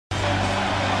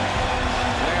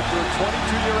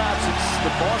22-year absence, the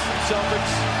Boston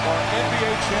Celtics are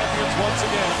NBA champions once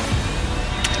again.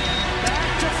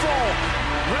 Back to full.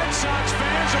 Red Sox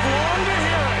fans have longed to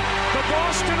hear it. The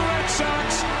Boston Red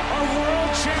Sox are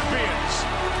world champions.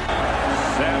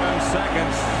 7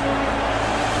 seconds.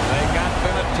 They got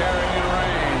Vinatieri in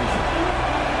range.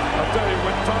 I'll tell you,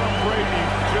 what Tom Brady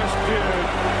just did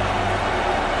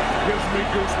gives me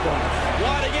goosebumps.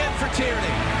 Wide again for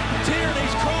Tierney.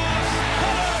 Tierney's cross.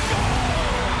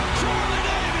 Charlie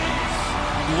Davis.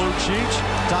 Lucic,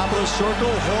 top of the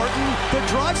circle. Horton, the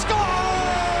drive, score!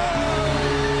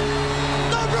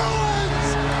 The Bruins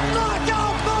knock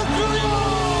out Montreal!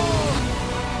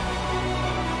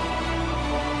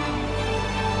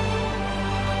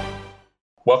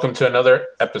 Welcome to another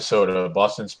episode of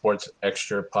Boston Sports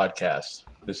Extra Podcast.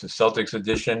 This is Celtics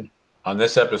edition. On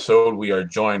this episode, we are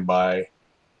joined by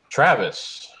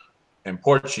Travis and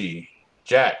Porchy,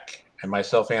 Jack, and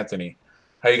myself, Anthony.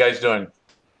 How you guys doing?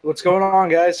 What's going on,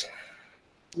 guys?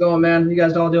 What's going, man? You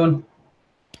guys all doing?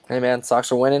 Hey, man.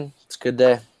 Sox are winning. It's a good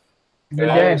day. Good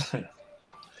day.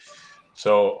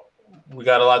 So we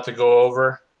got a lot to go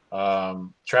over.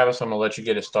 Travis, I'm going to let you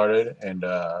get it started, and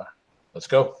let's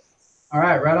go. All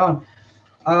right on.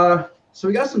 So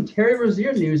we got some Terry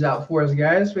Rozier news out for us,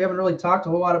 guys. We haven't really talked a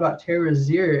whole lot about Terry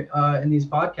Rozier in these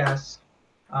podcasts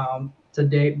to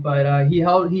date, but he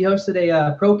hosted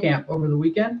a pro camp over the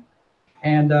weekend,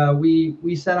 and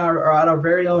we sent our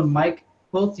very own Mike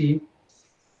Quilty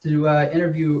to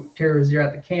interview Terry Rozier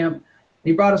at the camp.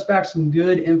 He brought us back some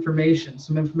good information,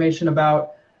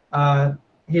 about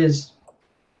his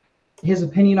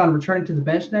opinion on returning to the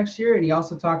bench next year, and he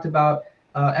also talked about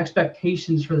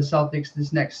expectations for the Celtics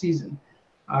this next season.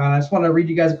 I just want to read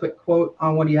you guys a quick quote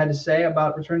on what he had to say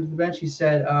about returning to the bench. He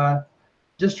said, "I'm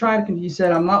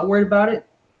not worried about it."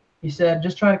 He said,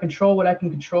 "Just trying to control what I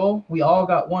can control. We all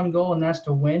got one goal, and that's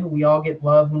to win. We all get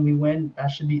love when we win. That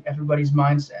should be everybody's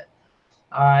mindset."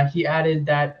 He added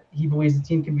that he believes the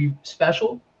team can be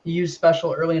special. He used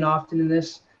special early and often in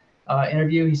this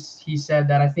interview. He said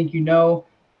that I think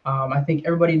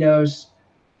everybody knows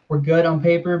we're good on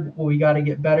paper, but we got to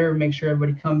get better and make sure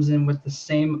everybody comes in with the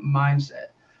same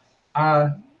mindset.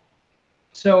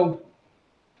 So,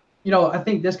 I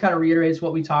think this kind of reiterates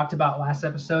what we talked about last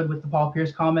episode with the Paul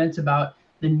Pierce comments about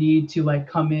the need to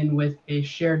come in with a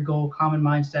shared goal, common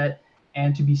mindset,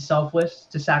 and to be selfless,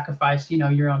 to sacrifice,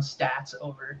 your own stats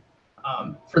over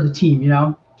for the team,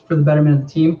 for the betterment of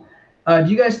the team.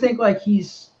 Do you guys think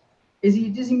does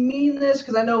he mean this?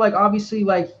 Because I know obviously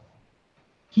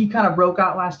he kind of broke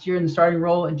out last year in the starting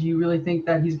role, and do you really think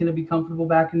that he's going to be comfortable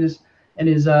back in his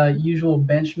usual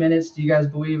bench minutes? Do you guys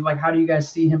believe, how do you guys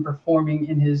see him performing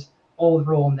in his old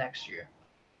role next year?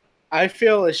 I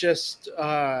feel it's just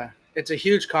it's a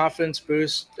huge confidence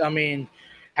boost. I mean,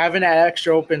 having that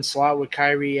extra open slot with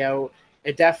Kyrie out,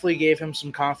 it definitely gave him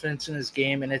some confidence in his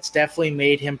game, and it's definitely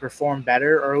made him perform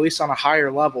better, or at least on a higher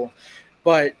level.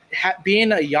 But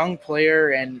being a young player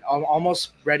and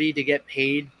almost ready to get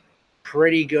paid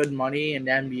pretty good money in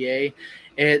the NBA,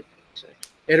 it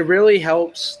really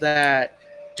helps that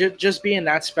just being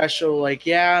that special. I'm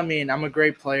a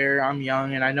great player, I'm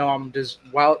young, and I know I'm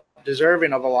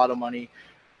deserving of a lot of money,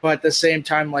 but at the same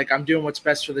time, I'm doing what's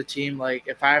best for the team.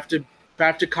 If I have to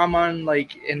come on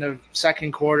in the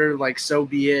second quarter, so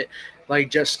be it.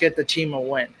 Just get the team a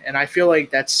win, and I feel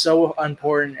that's so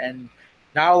important, and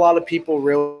not a lot of people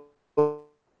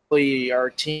really are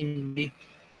team.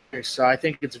 So I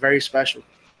think it's very special.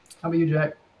 How about you,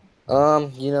 Jack?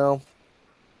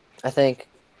 I think,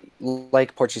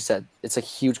 like Porchy said, it's a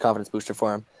huge confidence booster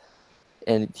for him.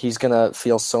 And he's going to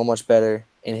feel so much better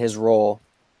in his role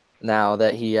now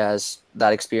that he has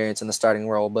that experience in the starting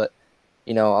role. But,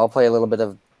 I'll play a little bit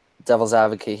of devil's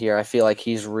advocate here. I feel like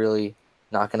he's really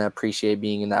not going to appreciate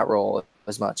being in that role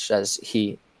as much as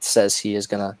he says he is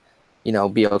going to,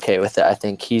 be okay with it. I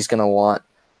think he's going to want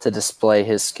to display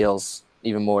his skills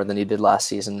even more than he did last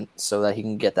season so that he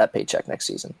can get that paycheck next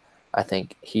season. I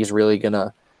think he's really going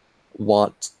to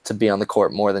want to be on the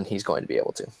court more than he's going to be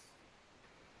able to.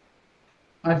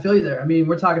 I feel you there. I mean,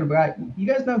 we're talking about – you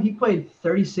guys know he played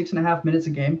 36.5 minutes a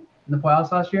game in the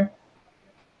playoffs last year?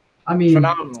 I mean –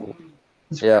 phenomenal.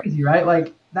 It's crazy,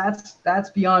 right? That's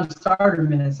beyond starter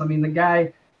minutes. I mean, the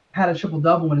guy had a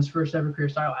triple-double in his first ever career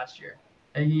start last year.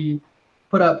 And he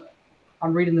put up –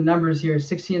 I'm reading the numbers here,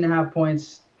 16.5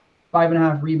 points,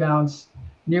 5.5 rebounds,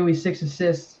 nearly 6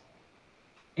 assists,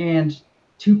 and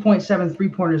 2.7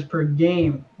 three-pointers per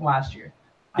game last year.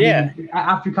 I mean,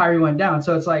 after Kyrie went down.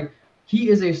 So it's he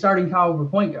is a starting caliber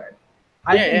point guard.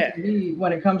 I think to me,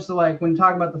 when it comes to when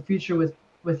talking about the future with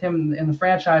with him in the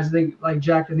franchise, I think, like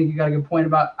Jack, I think you got a good point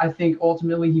about. I think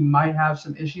ultimately he might have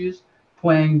some issues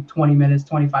playing 20 minutes,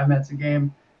 25 minutes a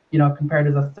game, compared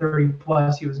to the 30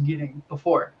 plus he was getting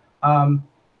before.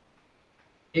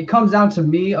 It comes down to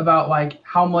me about like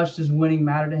how much does winning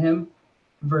matter to him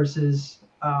versus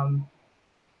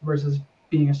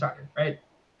being a starter, right?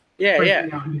 Yeah.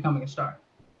 And becoming a star.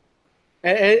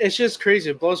 It's just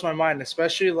crazy. It blows my mind,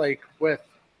 especially like with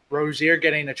Rozier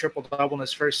getting a triple-double in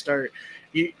his first start.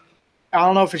 I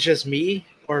don't know if it's just me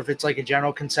or if it's like a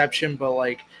general conception, but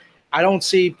like I don't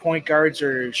see point guards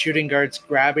or shooting guards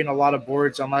grabbing a lot of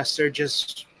boards unless they're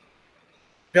just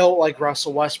built like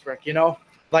Russell Westbrook,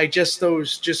 like just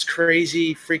those just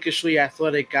crazy, freakishly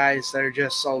athletic guys that are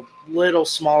just a little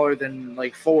smaller than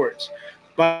like forwards.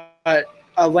 But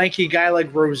a lanky guy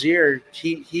like Rozier,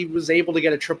 he was able to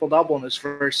get a triple-double in his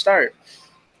first start.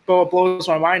 But what blows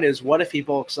my mind is what if he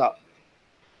bulks up?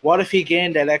 What if he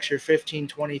gained that extra 15,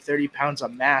 20, 30 pounds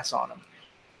of mass on him?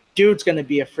 Dude's going to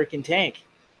be a freaking tank.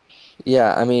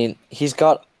 Yeah, I mean, he's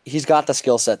got the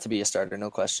skill set to be a starter, no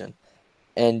question.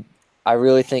 And I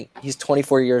really think he's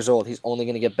 24 years old. He's only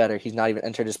going to get better. He's not even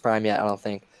entered his prime yet, I don't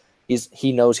think.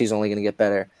 He knows he's only going to get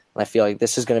better. And I feel like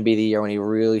this is going to be the year when he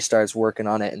really starts working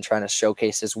on it and trying to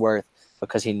showcase his worth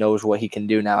because he knows what he can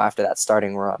do now after that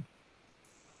starting run.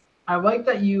 I like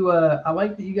that you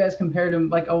guys compared him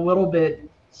like a little bit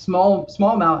small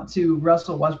amount to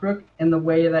Russell Westbrook in the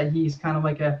way that he's kind of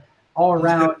like a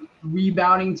all-around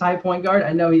rebounding type point guard.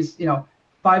 I know he's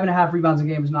 5.5 rebounds a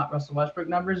game is not Russell Westbrook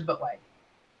numbers, but like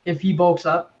if he bulks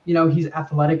up, he's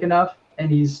athletic enough and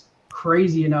he's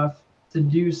crazy enough to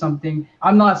do something.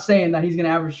 I'm not saying that he's going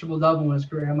to average triple-double in his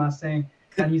career. I'm not saying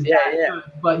that he's good,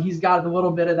 but he's got a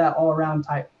little bit of that all-around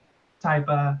type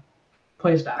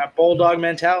play style. That bulldog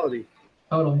mentality.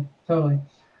 Totally.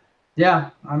 Yeah,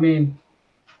 I mean,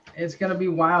 it's going to be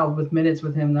wild with minutes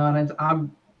with him, though.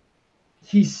 And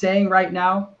he's saying right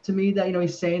now to me that,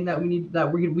 he's saying that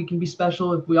we can be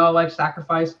special if we all like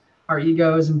sacrifice our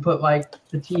egos and put like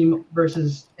the team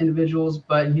versus individuals,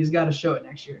 but he's got to show it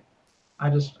next year. I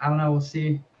don't know. We'll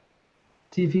see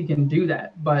if he can do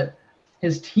that. But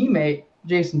his teammate,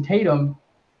 Jason Tatum,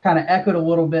 kind of echoed a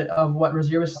little bit of what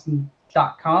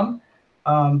ReserveAssistant.com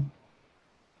going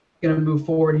to move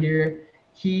forward here.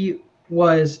 He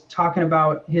was talking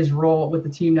about his role with the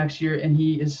team next year, and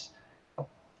he is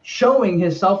showing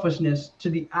his selfishness to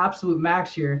the absolute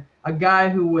max here. A guy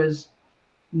who was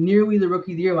nearly the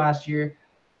Rookie of the Year last year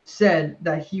said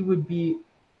that he would be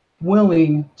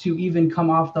willing to even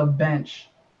come off the bench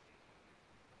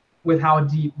with how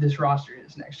deep this roster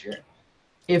is next year,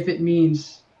 if it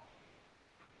means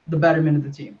the betterment of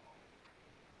the team.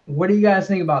 What do you guys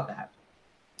think about that?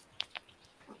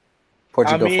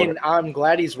 I'm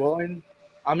glad he's willing.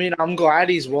 I'm glad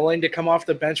he's willing to come off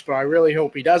the bench, but I really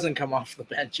hope he doesn't come off the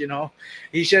bench.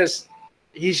 He's just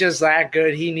that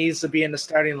good. He needs to be in the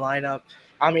starting lineup.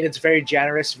 It's very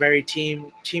generous, very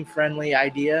team friendly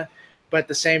idea. But at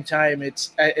the same time,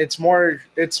 it's more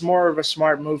of a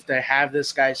smart move to have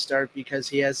this guy start because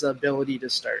he has the ability to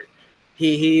start.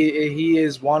 He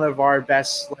is one of our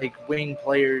best like wing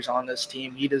players on this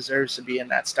team. He deserves to be in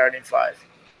that starting five.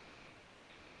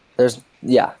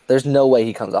 There's no way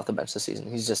he comes off the bench this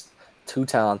season. He's just too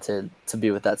talented to be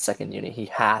with that second unit.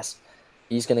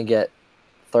 He's going to get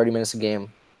 30 minutes a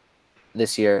game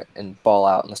this year and ball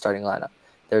out in the starting lineup.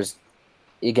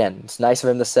 It's nice of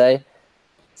him to say.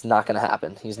 It's not going to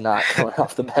happen. He's not going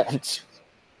off the bench.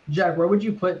 Jack, where would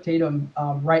you put Tatum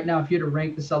right now if you had to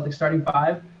rank the Celtics starting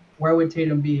five? Where would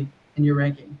Tatum be in your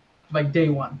ranking, like day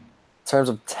one? In terms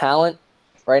of talent,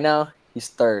 right now, he's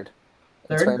third.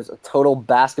 In terms of total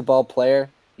basketball player,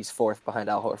 he's fourth behind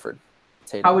Al Horford.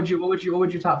 Tatum. What would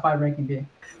your top five ranking be?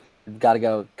 You've got to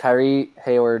go Kyrie,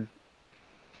 Hayward,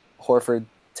 Horford,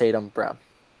 Tatum, Brown.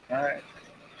 All right.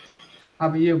 How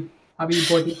about you,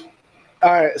 Porty?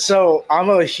 All right, so I'm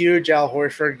a huge Al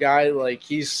Horford guy. Like,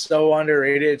 he's so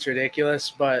underrated, it's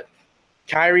ridiculous. But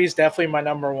Kyrie's definitely my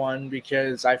number one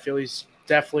because I feel he's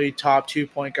definitely top 2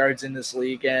 point guards in this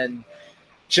league and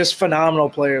just phenomenal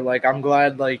player. Like, I'm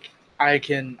glad, like, I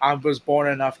was born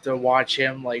enough to watch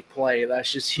him, like, play.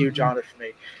 That's just huge honor for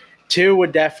me. 2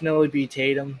 would definitely be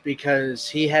Tatum because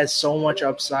he has so much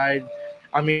upside.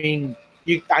 I'm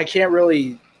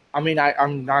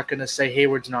not going to say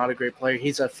Hayward's not a great player.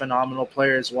 He's a phenomenal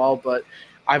player as well, but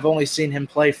I've only seen him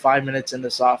play 5 minutes in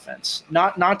this offense.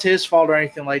 Not to his fault or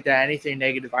anything like that, anything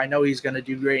negative. I know he's going to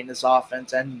do great in this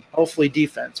offense and hopefully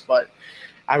defense, but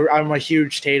I'm a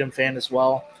huge Tatum fan as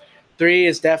well. 3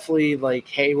 is definitely like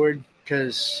Hayward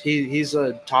because he's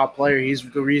a top player. He's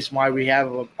the reason why we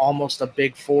have almost a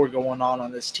big 4 going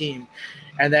on this team.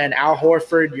 And then Al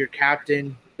Horford, your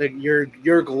captain,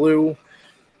 your glue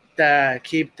to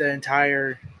keep the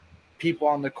entire people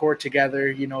on the court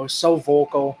together. So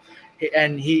vocal,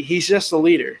 and he's just a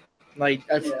leader. Like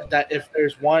if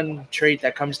there's one trait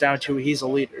that comes down to, he's a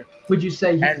leader. Would you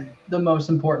say he's the most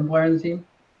important player in the team,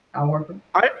 Al Horford?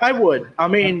 I would. I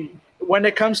mean, when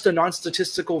it comes to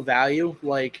non-statistical value,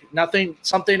 like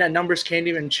something that numbers can't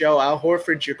even show, Al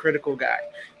Horford's your critical guy.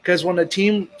 Because when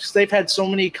they've had so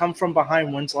many come from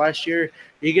behind wins last year,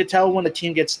 you could tell when a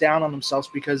team gets down on themselves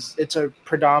because it's a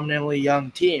predominantly young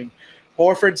team.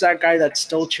 Horford's that guy that's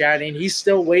still chatting. He's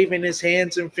still waving his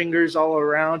hands and fingers all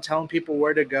around, telling people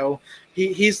where to go.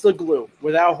 He's the glue.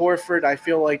 Without Horford, I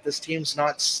feel like this team's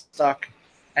not stuck,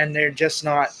 and they're just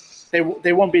not.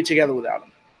 They won't be together without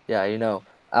him. Yeah,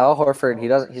 Al Horford.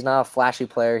 He's not a flashy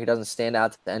player. He doesn't stand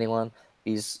out to anyone.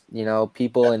 He's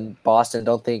people not in Boston,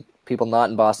 don't think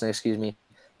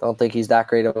he's that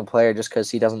great of a player just because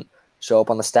he doesn't show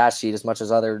up on the stat sheet as much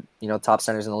as other top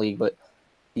centers in the league, but.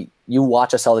 You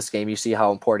watch us all this game, you see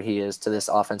how important he is to this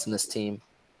offense and this team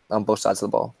on both sides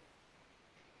of the ball.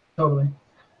 Totally.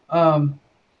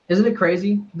 Isn't it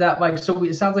crazy that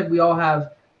it sounds like we all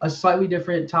have a slightly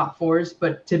different top fours,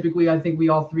 but typically I think we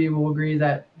all three will agree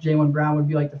that Jaylen Brown would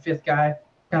be like the fifth guy.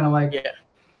 Kind of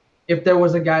if there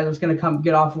was a guy that's going to come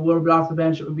get off a little bit off the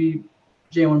bench, it would be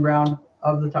Jaylen Brown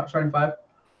of the top starting five.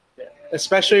 Yeah.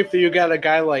 Especially if you got a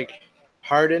guy like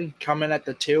Harden coming at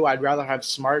the 2. I'd rather have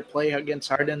Smart play against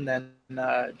Harden than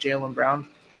Jaylen Brown.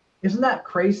 Isn't that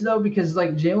crazy though? Because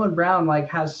Jaylen Brown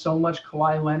has so much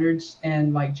Kawhi Leonard's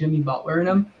and Jimmy Butler in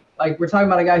him. We're talking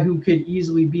about a guy who could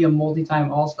easily be a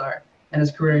multi-time All-Star in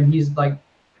his career, and he's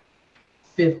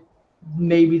fifth,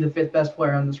 maybe the fifth best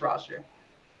player on this roster.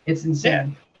 It's insane.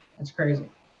 Yeah. It's crazy.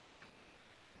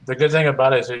 The good thing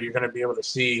about it is that you're going to be able to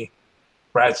see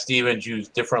Brad Stevens use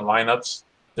different lineups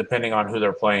depending on who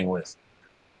they're playing with.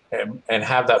 And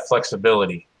have that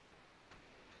flexibility.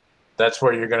 That's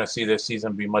where you're going to see this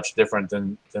season be much different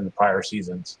than the prior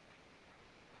seasons.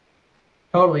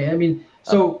 Totally. I mean,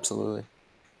 absolutely.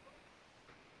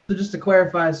 So just to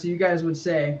clarify, so you guys would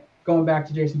say, going back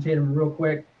to Jason Tatum real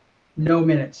quick, no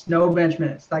minutes, no bench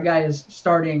minutes. That guy is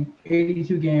starting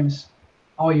 82 games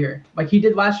all year. Like he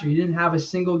did last year. He didn't have a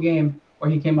single game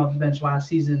where he came off the bench last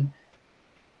season.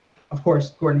 Of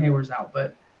course, Gordon Hayward's out,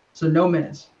 but so no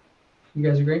minutes. You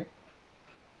guys agree?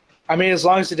 I mean, as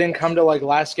long as it didn't come to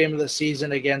last game of the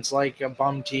season against a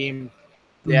bum team,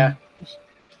 yeah.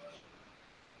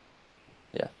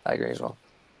 Yeah, I agree as well.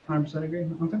 100% agree.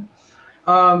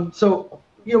 Okay. So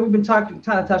we've been kind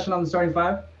of touching on the starting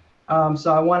five.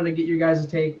 So I wanted to get your guys'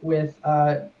 take with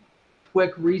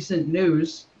quick recent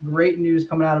news. Great news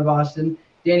coming out of Boston.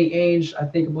 Danny Ainge, I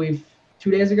believe 2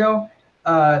 days ago,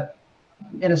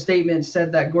 in a statement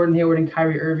said that Gordon Hayward and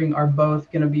Kyrie Irving are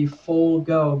both going to be full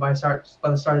go by the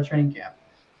start of training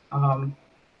camp.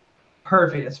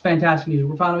 Perfect. It's fantastic news.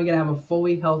 We're finally going to have a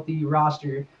fully healthy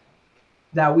roster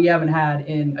that we haven't had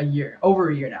in over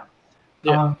a year now.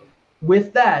 Yeah.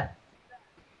 With that,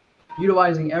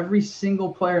 utilizing every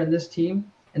single player in this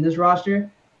team, in this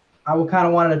roster, I will kind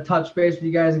of want to touch base with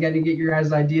you guys and get your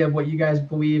guys' idea of what you guys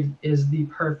believe is the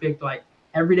perfect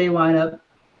everyday lineup.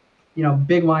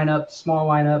 Big lineup, small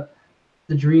lineup,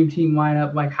 the dream team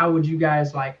lineup. How would you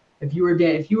guys if you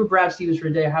were Brad Stevens for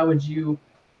a day, how would you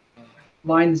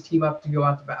line this team up to go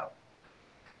out to battle?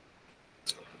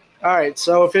 All right,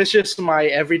 so if it's just my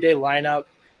everyday lineup,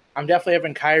 I'm definitely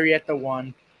having Kyrie at the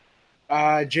 1,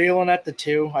 Jaylen at the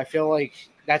 2. I feel like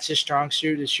that's his strong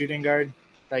suit, his shooting guard.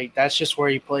 That's just where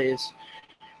he plays.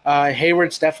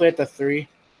 Hayward's definitely at the 3,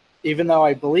 even though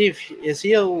I believe is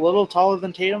he a little taller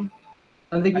than Tatum?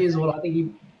 I think he is a little. I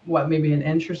think maybe an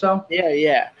inch or so.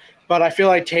 Yeah. But I feel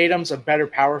like Tatum's a better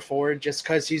power forward just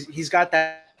because he's got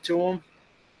that to him.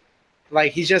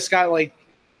 He's just got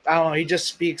I don't know. He just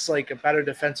speaks like a better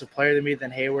defensive player to me than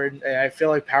Hayward. I feel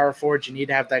like power forwards, you need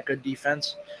to have that good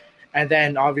defense. And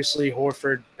then obviously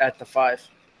Horford at the 5.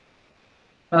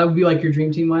 That would be your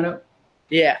dream team lineup?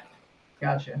 Yeah.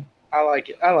 Gotcha. I like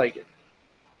it.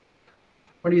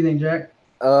 What do you think, Jack?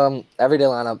 Everyday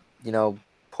lineup,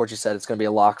 Porchy said it's going to be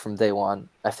a lock from day one.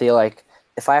 I feel like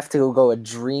if I have to go a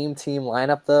dream team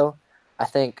lineup, though, I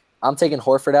think I'm taking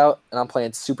Horford out and I'm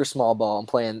playing super small ball. I'm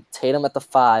playing Tatum at the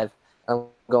 5. I'm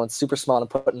going super small and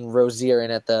putting Rozier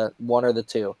in at the 1 or the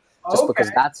 2. Just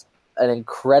because that's an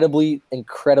incredibly,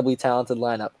 incredibly talented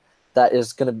lineup that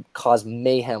is going to cause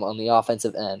mayhem on the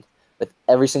offensive end with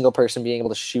every single person being able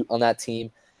to shoot on that team.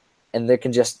 And they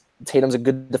can Tatum's a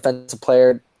good defensive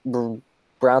player.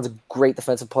 Brown's a great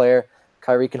defensive player.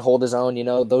 Kyrie can hold his own.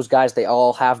 Those guys, they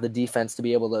all have the defense to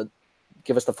be able to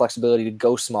give us the flexibility to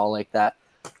go small like that.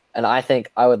 And I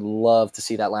think I would love to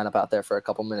see that lineup out there for a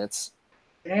couple minutes.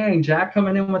 Dang, Jack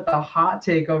coming in with the hot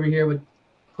take over here with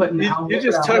putting Al You Horford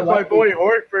just out. took my boy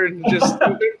Horford and just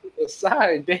threw him to the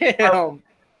side. Damn.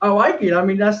 I like it. I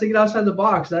mean, that's thinking outside the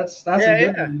box. That's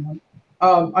a good one.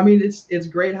 I mean, it's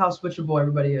great how switchable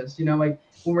everybody is. You know, like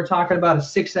when we're talking about a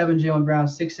 6'7" Jaylen Brown,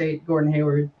 6'8" Gordon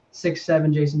Hayward,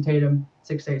 6'7" Jason Tatum,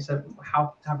 6'8", 7,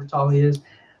 however tall he is.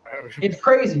 It's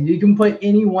crazy. You can put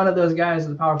any one of those guys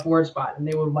in the power forward spot, and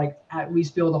they would like at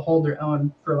least be able to hold their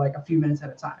own for like a few minutes at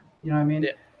a time. You know what I mean?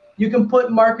 Yeah. You can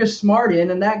put Marcus Smart in,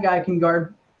 and that guy can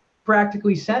guard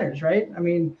practically centers, right? I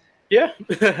mean, Yeah.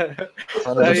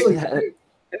 Honestly.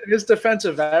 His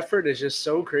defensive effort is just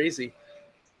so crazy.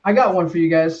 I got one for you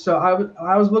guys. So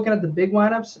I was looking at the big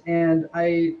lineups, and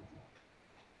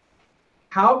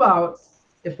how about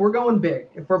if we're going big,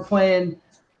 if we're playing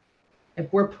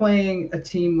a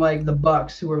team like the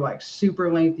Bucks, who are like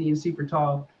super lengthy and super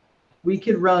tall, we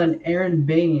could run Aaron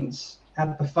Baines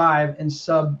at the 5 and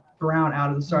sub Brown out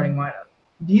of the starting lineup.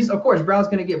 Of course, Brown's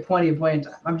going to get plenty of playing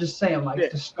time. I'm just saying,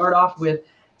 to start off with,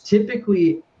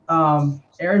 typically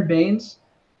Aaron Baines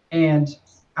and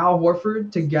Al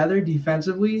Horford together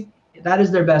defensively, that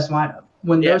is their best lineup.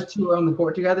 When those two are on the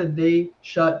court together, they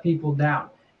shut people down.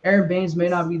 Aaron Baines may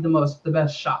not be the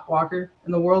best shot blocker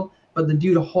in the world, but the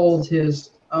dude holds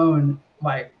his own.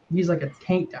 Like, he's like a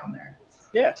tank down there.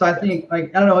 Yeah. So I think, I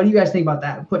don't know, what do you guys think about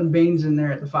that? Putting Baines in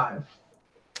there at the 5.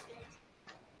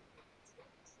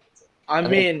 I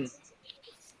mean,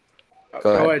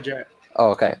 go ahead, Jack. Oh,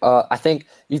 okay. I think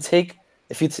if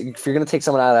you're gonna take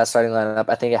someone out of that starting lineup,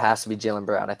 I think it has to be Jaylen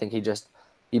Brown. I think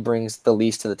he brings the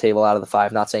least to the table out of the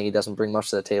 5. Not saying he doesn't bring much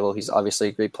to the table. He's obviously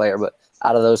a great player, but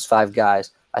out of those 5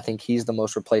 guys, I think he's the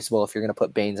most replaceable if you're gonna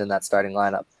put Baines in that starting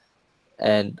lineup.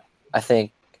 And I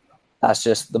think that's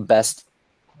just the best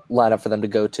lineup for them to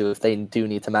go to if they do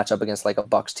need to match up against like a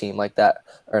Bucks team like that,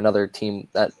 or another team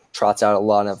that trots out a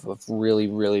lot of really,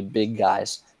 really big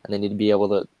guys, and they need to be able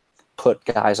to put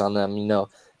guys on them. You know,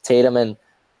 Tatum and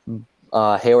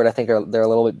Hayward, I think they're a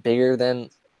little bit bigger than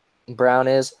Brown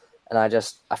is, and I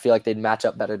feel like they'd match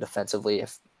up better defensively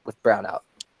with Brown out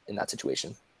in that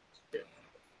situation.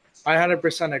 I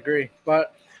 100% agree,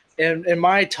 but in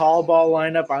my tall ball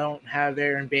lineup, I don't have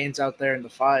Aaron Baines out there in the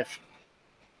 5.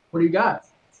 What do you got?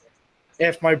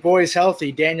 If my boy's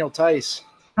healthy, Daniel Tice.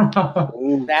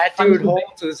 That dude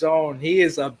holds his own. He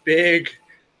is a big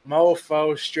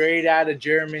mofo straight out of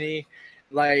Germany.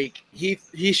 Like,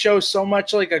 he shows so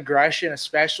much like aggression,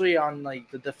 especially on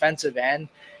like the defensive end.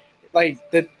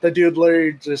 Like the dude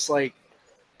literally just like,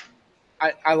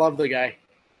 I love the guy.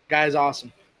 Guy's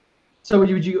awesome. So are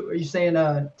you saying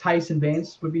Tice and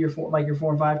Baines would be your 4 and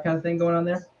 5 kind of thing going on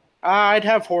there? I'd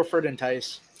have Horford and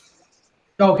Tice.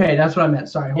 Okay, that's what I meant.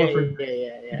 Sorry, Horford.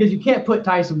 Yeah. Because you can't put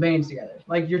Tice and Baines together.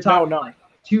 Like, you're talking No.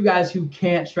 2 guys who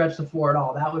can't stretch the floor at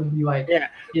all. That would be like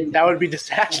that would be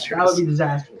disastrous. That would be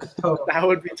disastrous. Totally. That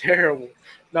would be terrible.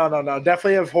 No.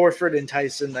 Definitely have Horford and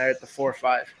Tice in there at the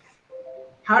 4-5.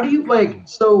 How do you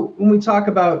so when we talk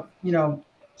about,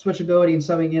 switchability and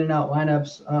subbing in and out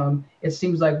lineups, it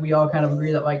seems like we all kind of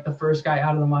agree that like the first guy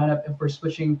out of the lineup, if we're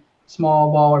switching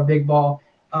small ball or big ball,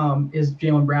 is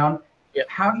Jaylen Brown. Yep.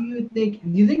 How do you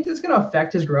think that's going to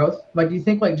affect his growth? Like, do you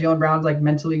think like Jaylen Brown's like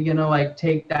mentally going to like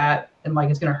take that and like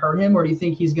it's going to hurt him? Or do you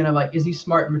think he's going to is he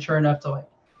smart and mature enough to like?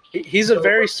 He's a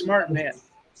very smart man.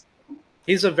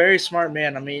 He's a very smart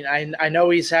man. I mean, I know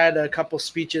he's had a couple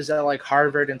speeches at like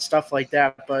Harvard and stuff like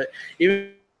that, but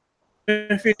even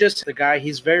if you're just the guy,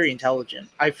 he's very intelligent.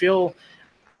 I feel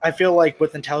like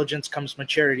with intelligence comes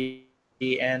maturity,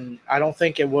 and I don't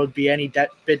think it would be any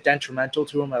bit detrimental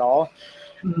to him at all.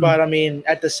 Mm-hmm. But I mean,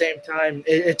 at the same time,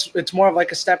 it's more of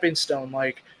like a stepping stone.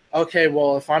 Like, okay,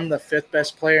 well, if I'm the 5th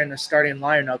best player in the starting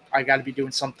lineup, I got to be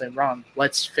doing something wrong.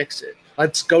 Let's fix it.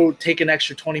 Let's go take an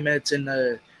extra 20 minutes in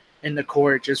the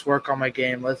court, just work on my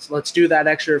game. Let's do that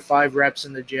extra 5 reps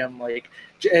in the gym. Like,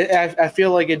 I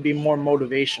feel like it'd be more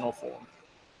motivational for him.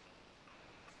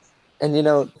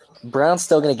 And Brown's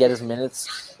still going to get his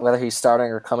minutes, whether he's starting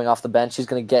or coming off the bench. He's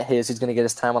going to get his. He's going to get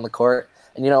his time on the court.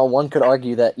 And one could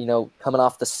argue that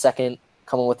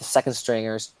coming with the second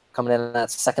stringers, coming in that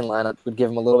second lineup would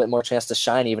give him a little bit more chance to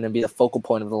shine even and be the focal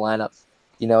point of the lineup.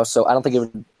 So I don't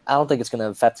think it's going to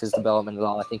affect his development at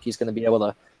all. I think he's going to be able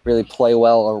to really play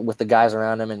well with the guys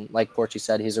around him. And like Porchy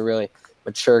said, he's a really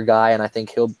mature guy. And I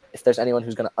think if there's anyone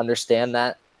who's going to understand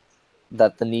that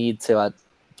the need to,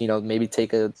 maybe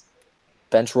take a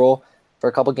bench role for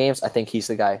a couple games, I think he's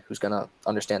the guy who's going to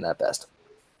understand that best.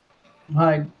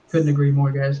 I couldn't agree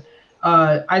more, guys.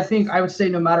 I think I would say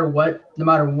no matter what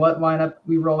lineup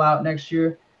we roll out next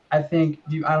year, I think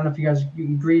I don't know if you guys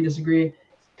agree, disagree.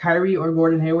 Kyrie or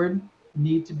Gordon Hayward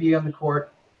need to be on the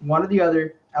court, one or the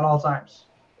other, at all times.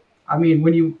 I mean,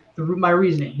 here's my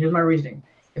reasoning.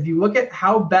 If you look at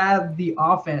how bad the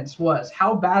offense was,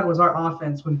 how bad was our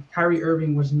offense when Kyrie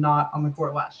Irving was not on the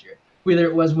court last year? Whether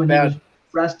it was when he was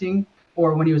resting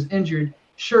or when he was injured.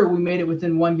 Sure, we made it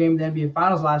within one game of the NBA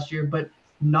Finals last year, but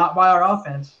not by our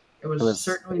offense. It was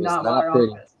certainly not by our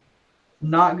offense.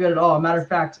 Not good at all. Matter of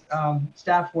fact,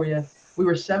 stat for you, we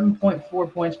were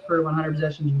 7.4 points per 100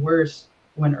 possessions worse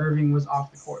when Irving was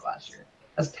off the court last year.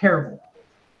 That's terrible.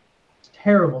 It's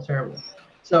terrible.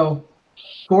 So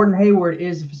Gordon Hayward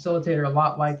is a facilitator, a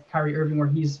lot like Kyrie Irving, where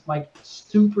he's like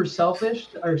super selfless,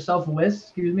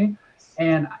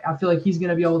 and I feel like he's going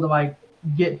to be able to like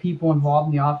get people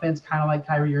involved in the offense, kind of like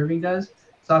Kyrie Irving does.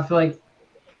 So I feel like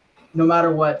no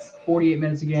matter what, 48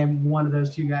 minutes a game, one of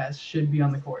those two guys should be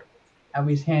on the court, at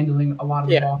least handling a lot of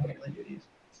the ball handling duties.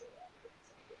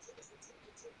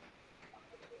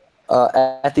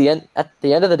 At the end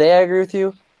of the day, I agree with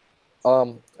you.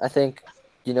 I think,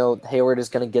 Hayward is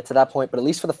going to get to that point, but at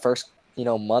least for the first,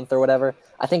 month or whatever,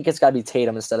 I think it's got to be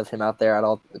Tatum instead of him out there at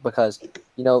all, because,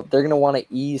 they're going to want to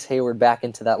ease Hayward back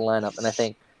into that lineup. And I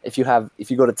think if you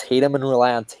go to Tatum and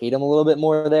rely on Tatum a little bit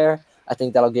more there, I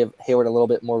think that'll give Hayward a little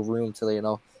bit more room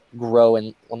to, grow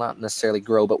and, well, not necessarily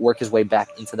grow, but work his way back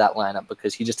into that lineup,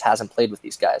 because he just hasn't played with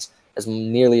these guys as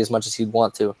nearly as much as he'd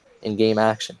want to in game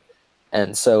action.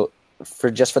 And so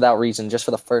for that reason, just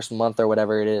for the first month or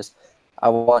whatever it is, I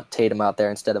want Tatum out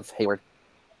there instead of Hayward.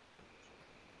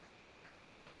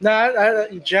 No,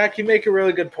 Jack, you make a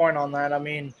really good point on that. I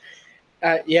mean,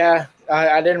 I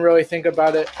didn't really think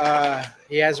about it.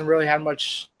 He hasn't really had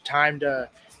much time to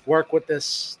work with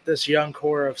this young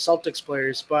core of Celtics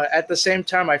players, but at the same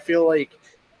time, I feel like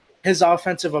his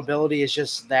offensive ability is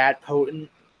just that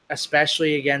potent,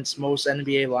 especially against most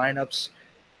NBA lineups.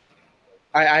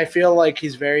 I feel like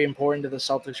he's very important to the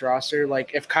Celtics roster.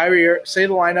 Like if Kyrie, say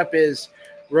the lineup is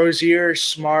Rozier,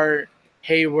 Smart,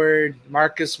 Hayward,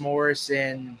 Marcus Morris,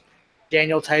 and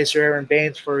Daniel Tice or Aaron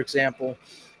Baines, for example,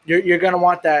 you're going to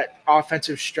want that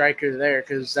offensive striker there,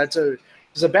 because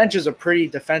the bench is a pretty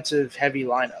defensive-heavy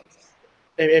lineup.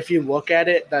 If you look at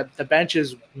it, the bench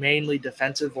is mainly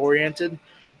defensive-oriented.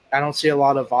 I don't see a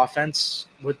lot of offense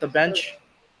with the bench,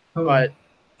 but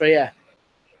yeah.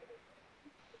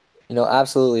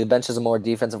 Absolutely. The bench is a more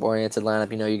defensive-oriented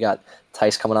lineup. You got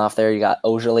Tice coming off there. You got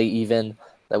Ojale even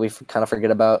that we kind of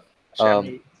forget about.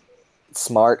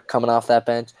 Smart coming off that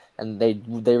bench. And they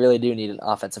really do need an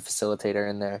offensive facilitator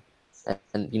in there.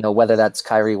 And whether that's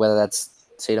Kyrie, whether that's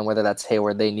Tatum, whether that's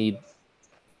Hayward, they need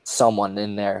someone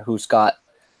in there who's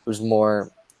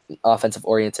more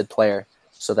offensive-oriented player,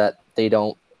 so that they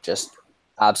don't just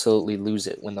absolutely lose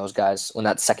it when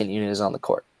that second unit is on the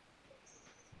court.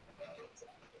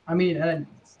 I mean,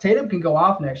 Tatum can go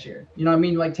off next year.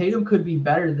 Like Tatum could be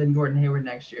better than Gordon Hayward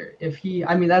next year.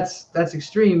 That's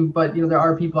extreme, but there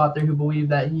are people out there who believe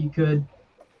that he could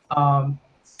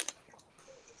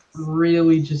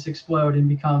really just explode and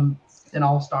become an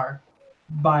all-star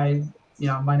by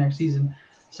next season.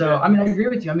 So, I agree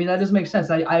with you. That does make sense.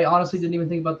 I honestly didn't even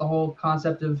think about the whole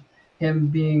concept of him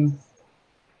being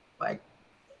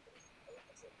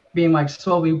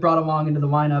slowly brought along into the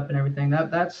lineup and everything.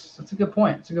 That's a good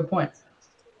point. It's a good point.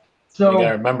 So you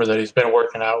gotta remember that he's been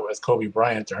working out with Kobe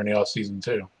Bryant during the offseason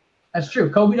too. That's true.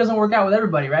 Kobe doesn't work out with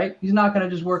everybody, right? He's not gonna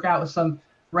just work out with some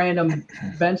random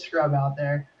bench scrub out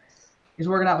there. He's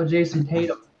working out with Jason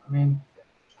Tatum.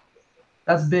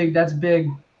 That's big. That's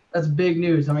big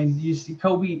news. You see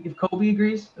Kobe. If Kobe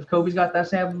agrees, if Kobe's got that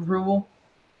stamp of approval.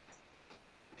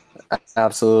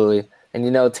 Absolutely.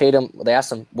 And Tatum, they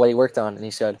asked him what he worked on, and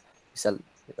he said,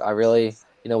 I really,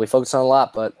 we focused on a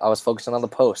lot, but I was focusing on the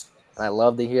post. And I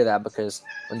love to hear that, because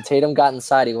when Tatum got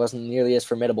inside, he wasn't nearly as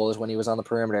formidable as when he was on the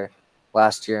perimeter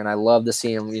last year. And I love to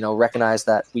see him, recognize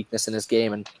that weakness in his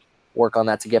game and work on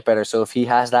that to get better. So if he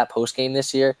has that post game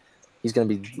this year, he's going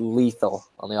to be lethal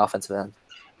on the offensive end.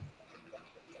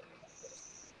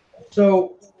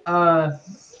 So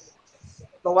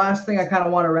the last thing I kind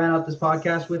of want to round out this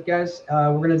podcast with, guys,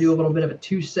 we're going to do a little bit of a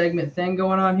 2-segment thing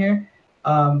going on here.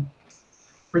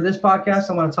 For this podcast,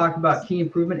 I want to talk about key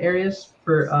improvement areas.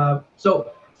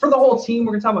 So for the whole team,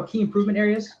 we're going to talk about key improvement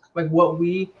areas, like what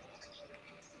we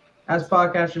as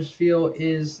podcasters feel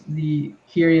is the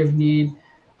key area of need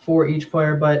for each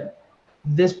player. But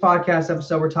this podcast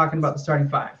episode, we're talking about the starting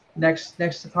five. Next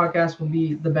podcast will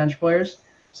be the bench players.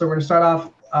 So we're going to start off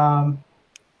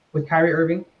with Kyrie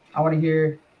Irving. I want to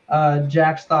hear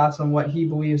Jack's thoughts on what he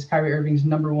believes Kyrie Irving's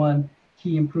number one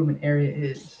key improvement area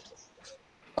is.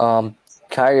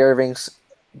 Kyrie Irving's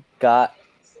got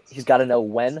to know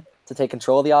when to take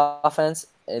control of the offense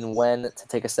and when to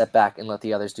take a step back and let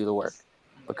the others do the work.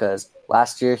 Because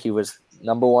last year he was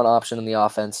number one option in the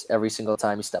offense every single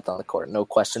time he stepped on the court. No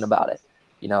question about it.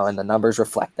 And the numbers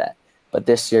reflect that. But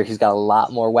this year he's got a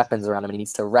lot more weapons around him, and he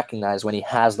needs to recognize when he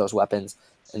has those weapons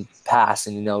and pass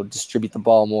and, distribute the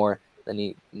ball more than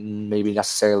he maybe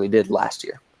necessarily did last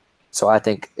year. So I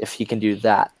think if he can do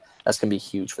that, that's going to be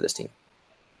huge for this team.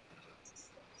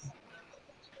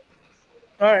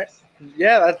 All right.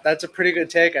 Yeah, that's a pretty good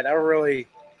take. I never really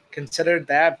considered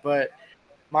that, but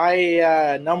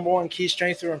my number one key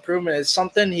strength or improvement is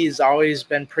something he's always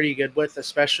been pretty good with,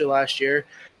 especially last year,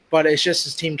 but it's just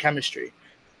his team chemistry.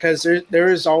 Because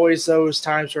there is always those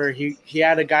times where he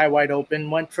had a guy wide open,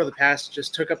 went for the pass,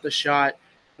 just took up the shot,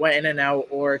 went in and out,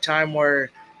 or a time where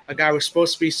a guy was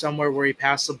supposed to be somewhere where he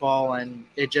passed the ball and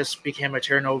it just became a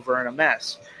turnover and a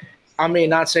mess. I mean,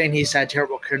 not saying he's had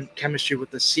terrible chemistry with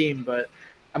the team, but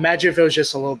imagine if it was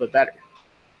just a little bit better.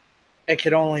 It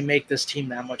could only make this team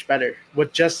that much better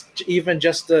with just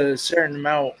a certain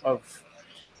amount of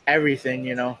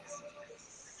everything,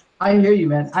 I hear you,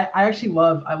 man. I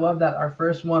love that our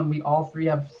first one, we all three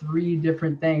have three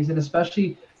different things. And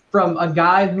especially from a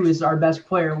guy who is our best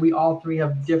player, we all three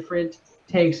have different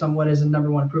takes on what is the number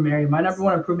one improvement area. My number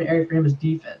one improvement area for him is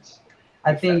defense.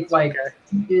 I think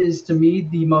he is, to me,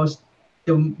 the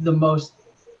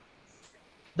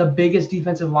biggest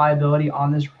defensive liability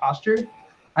on this roster.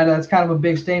 I know that's kind of a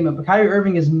big statement, but Kyrie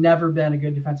Irving has never been a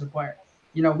good defensive player.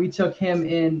 We took him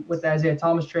in with the Isaiah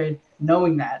Thomas trade,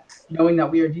 knowing that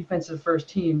we are a defensive first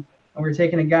team, and we're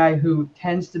taking a guy who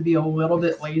tends to be a little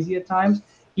bit lazy at times.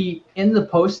 He, in the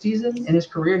postseason in his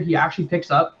career, he actually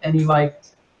picks up and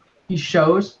he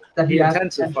shows that he has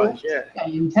intensifies. Yeah,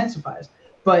 he intensifies.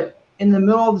 But in the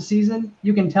middle of the season,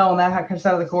 you can tell on that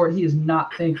side of the court, he is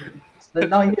not thinking.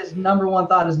 His number one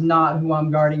thought is not who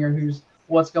I'm guarding or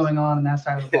what's going on in that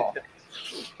side of the ball.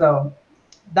 So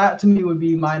that to me would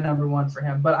be my number one for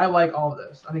him. But I like all of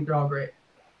those. I think they're all great.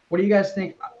 What do you guys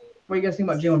think? What do you guys think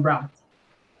about Jaylen Brown?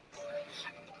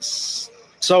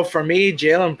 So for me,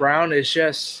 Jaylen Brown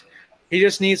is he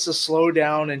just needs to slow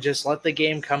down and just let the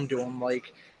game come to him.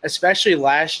 Like, especially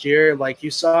last year, like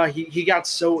you saw, he got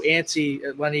so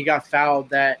antsy when he got fouled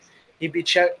that he'd be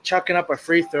chucking up a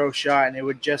free throw shot and it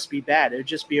would just be bad. It would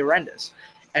just be horrendous.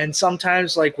 And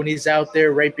sometimes, like when he's out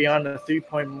there right beyond the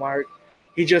 3-point mark,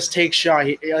 he just takes shot.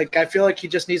 I feel like he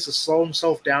just needs to slow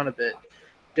himself down a bit.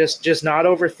 Just not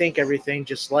overthink everything.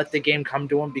 Just let the game come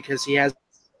to him because he has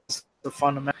the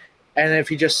fundamental. And if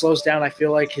he just slows down, I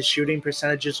feel like his shooting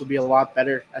percentages will be a lot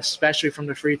better, especially from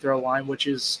the free throw line, which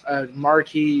is a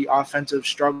marquee offensive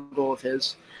struggle of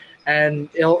his. And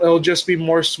it'll just be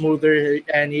more smoother,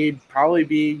 and he'd probably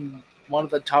be one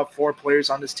of the top 4 players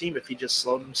on this team if he just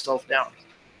slowed himself down.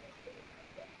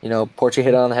 Porchy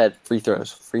hit it on the head. Free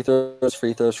throws. There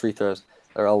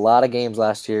were a lot of games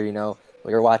last year,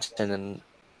 we were watching, and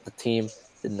the team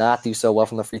did not do so well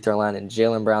from the free throw line, and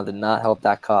Jaylen Brown did not help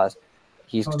that cause.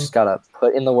 He's just got to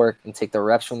put in the work and take the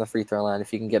reps from the free throw line.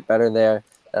 If he can get better there,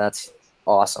 that's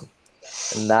awesome.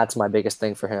 And that's my biggest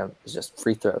thing for him is just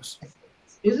free throws.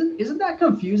 Isn't that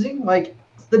confusing? Like,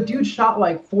 the dude shot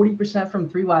like 40% from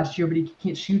 3 last year, but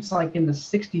he shoots like in the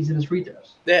 60s in his free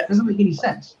throws. Yeah. It doesn't make any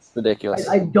sense. Ridiculous.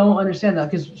 I don't understand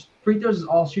that because free throws is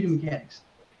all shooting mechanics.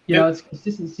 It's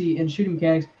consistency in shooting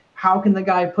mechanics. How can the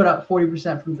guy put up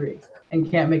 40% from 3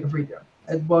 and can't make a free throw?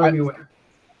 It blows me away.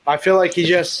 I feel like he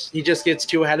just gets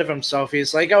too ahead of himself.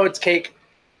 He's like, oh, it's cake.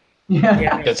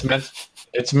 Yeah. It's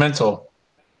mental.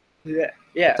 Yeah.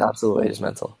 It's absolutely just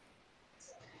mental.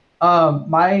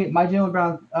 My Jaylen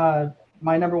Brown,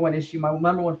 my number one issue, my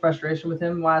number one frustration with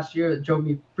him last year that drove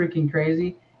me freaking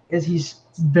crazy is he's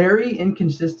very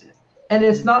inconsistent. And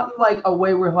it's not like a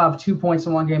way where he'll have 2 points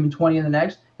in one game and 20 in the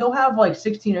next. He'll have like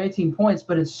 16 or 18 points,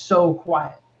 but it's so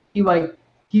quiet. He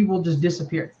will just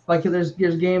disappear. Like there's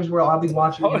games where I'll be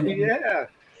watching. Oh, yeah.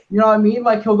 You know what I mean?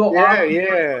 Like he'll go off.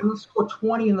 Yeah. He'll score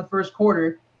 20 in the first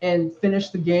quarter and finish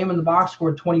the game in the box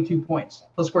score 22 points.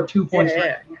 He'll score 2 points.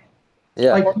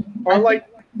 Yeah. Like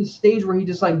the stage where he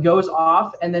just like goes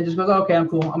off and then just goes, okay, I'm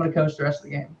cool. I'm gonna coach the rest of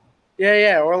the game.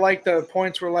 Yeah. Or like the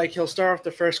points where like he'll start off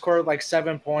the first quarter like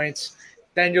 7 points,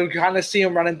 then you'll kind of see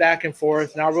him running back and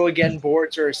forth, not really getting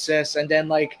boards or assists, and then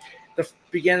like the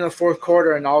beginning of the fourth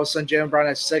quarter, and all of a sudden Jaylen Brown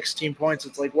has 16 points.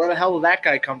 It's like, where the hell did that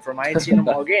guy come from? I ain't seen him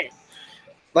all game.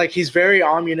 Like he's very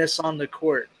ominous on the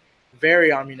court,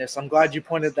 very ominous. I'm glad you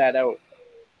pointed that out.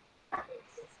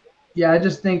 Yeah, I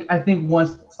think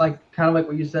once, like kind of like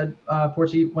what you said,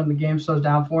 Porchy, when the game slows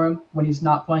down for him, when he's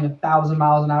not playing 1,000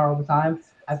 miles an hour all the time,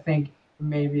 I think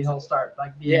maybe he'll start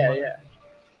like being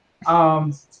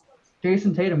Yeah.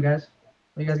 Jason Tatum, guys.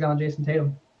 What you guys got on Jason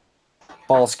Tatum?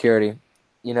 ball security.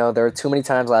 You know, there were too many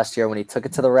times last year when he took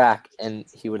it to the rack and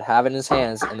he would have it in his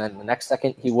hands, and then the next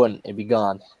second he wouldn't. It'd be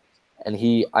gone. And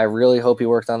I really hope he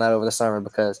worked on that over the summer,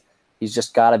 because he's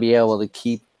just got to be able to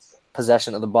keep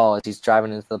possession of the ball as he's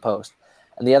driving into the post.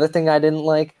 And the other thing I didn't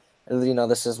like, you know,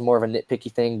 this is more of a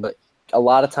nitpicky thing, but a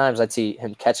lot of times I'd see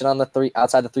him catching on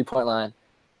outside the 3-point line,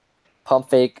 pump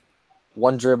fake,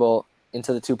 one dribble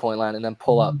into the 2-point line, and then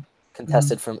pull up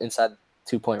contested from inside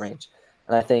 2-point range.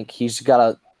 And I think he's got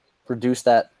to reduce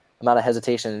that amount of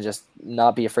hesitation and just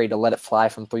not be afraid to let it fly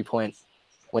from 3-point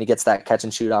when he gets that catch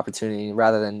and shoot opportunity,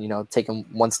 rather than, you know, taking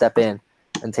one step in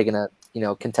and taking a, you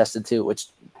know, contested 2, which,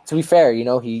 to be fair, you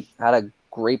know, he had a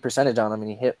great percentage on him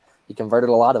and he converted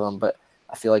a lot of them, but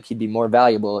I feel like he'd be more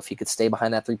valuable if he could stay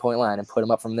behind that 3-point line and put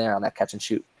him up from there on that catch and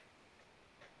shoot.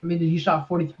 I mean, he shot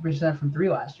 43% from 3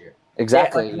 last year.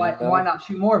 Exactly. Yeah, why not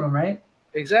shoot more of them, right?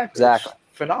 Exactly.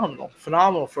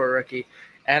 Phenomenal for a rookie.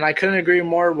 And I couldn't agree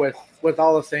more with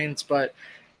all the things, but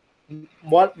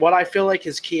what I feel like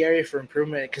his key area for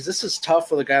improvement, because this is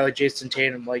tough with a guy like Jason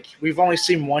Tatum. Like, we've only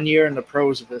seen 1 year in the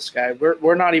pros of this guy.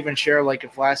 We're not even sure, like,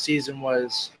 if last season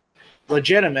was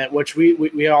legitimate, which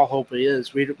we all hope it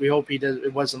is. We hope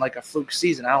it wasn't like a fluke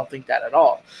season. I don't think that at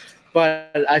all.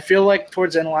 But I feel like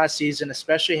towards the end of last season,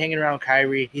 especially hanging around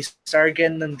Kyrie, he started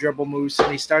getting them dribble moves,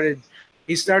 and he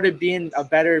started being a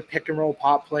better pick and roll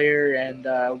pop player and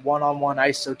one-on-one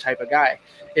ISO type of guy.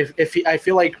 I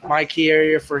feel like my key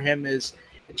area for him is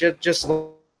just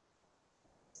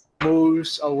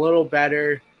moves a little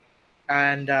better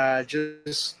and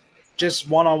just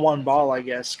one-on-one ball, I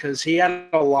guess, because he had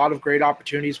a lot of great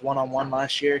opportunities one-on-one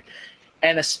last year,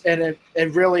 and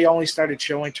it really only started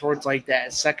showing towards like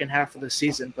that second half of the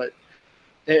season. But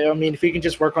I mean, if he can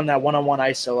just work on that one-on-one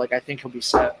ISO, like, I think he'll be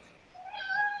set.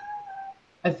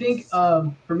 I think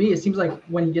for me, it seems like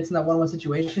when he gets in that one-on-one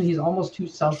situation, he's almost too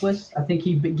selfless. I think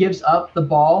he gives up the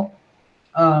ball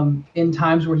in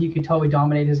times where he could totally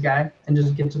dominate his guy and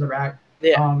just get to the rack.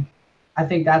 Yeah. I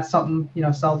think that's something, you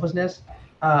know, selflessness.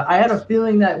 I had a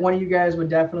feeling that one of you guys would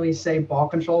definitely say ball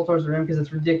control towards the rim, because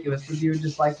it's ridiculous. The dude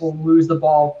just will lose the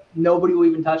ball. Nobody will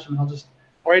even touch him. He'll just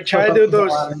or he try to do those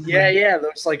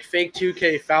those like fake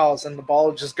 2K fouls, and the ball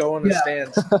will just go in the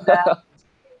stands.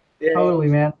 Totally,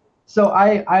 man. So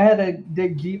I had to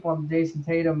dig deep on Jason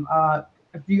Tatum.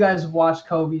 If you guys watched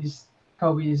Kobe's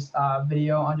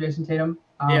video on Jason Tatum,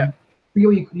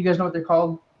 you guys know what they're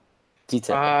called?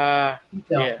 Detail.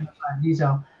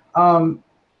 Detail.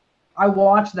 I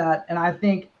watched that, and I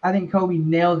think Kobe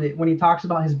nailed it when he talks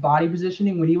about his body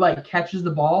positioning. When he catches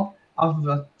the ball off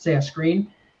of a screen,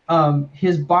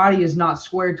 his body is not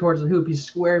squared towards the hoop. He's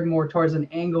squared more towards an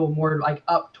angle, more like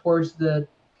up towards the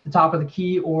top of the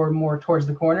key or more towards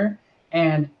the corner.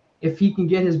 And if he can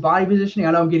get his body positioning,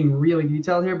 I know I'm getting really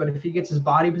detailed here, but if he gets his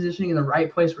body positioning in the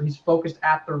right place where he's focused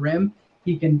at the rim,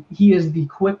 he has the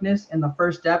quickness and the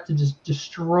first step to just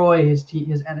destroy his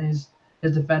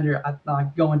defender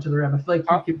going to the rim. I feel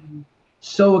like he could be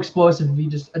so explosive if he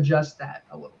just adjusts that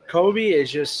a little bit. Kobe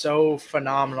is just so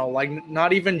phenomenal. Like,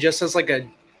 not even just as like a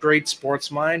great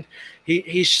sports mind,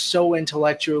 he's so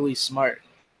intellectually smart.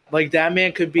 Like, that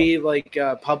man could be like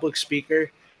a public speaker.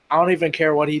 I don't even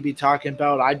care what he'd be talking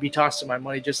about. I'd be tossing my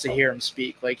money just to hear him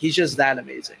speak. Like, he's just that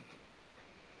amazing.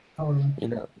 You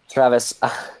know, Travis,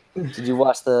 did you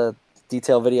watch the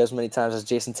detail video as many times as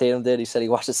Jason Tatum did? He said he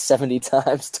watched it 70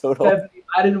 times total.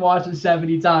 I didn't watch it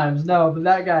 70 times. No, but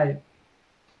that guy.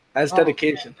 That's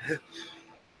dedication.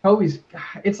 Kobe's.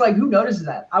 It's like, who notices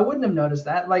that? I wouldn't have noticed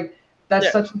that. Like, that's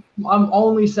such. I'm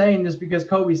only saying this because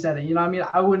Kobe said it. You know what I mean?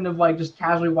 I wouldn't have just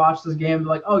casually watched this game and be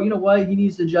like, oh, you know what? He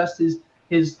needs to adjust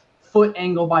his foot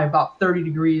angle by about 30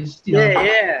 degrees. You know?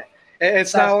 Yeah.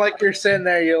 It's not like you're sitting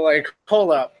there, you're like,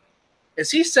 hold up. Is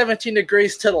he 17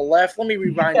 degrees to the left? Let me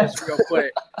rewind this real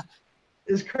quick.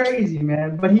 It's crazy,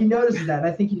 man. But he notices that.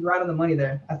 I think he's right on the money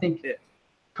there. I think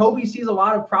Kobe sees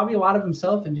probably a lot of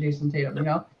himself in Jason Tatum, you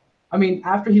know? I mean,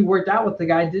 after he worked out with the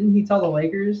guy, didn't he tell the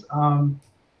Lakers,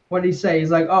 what did he say?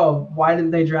 He's like, oh, why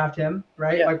didn't they draft him,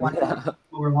 right? Yeah. Like, why didn't they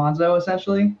over Lonzo,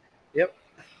 essentially? Yep.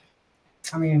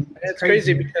 I mean, it's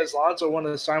crazy because Lonzo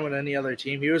wanted to sign with any other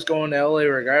team. He was going to LA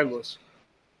regardless.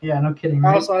 Yeah, no kidding. If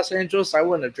I was Los Angeles, I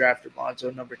wouldn't have drafted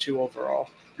Lonzo number 2 overall.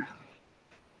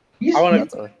 Go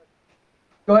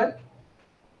ahead.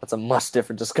 That's a much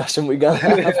different discussion we got.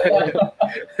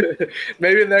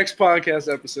 Maybe the next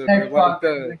podcast episode.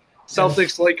 The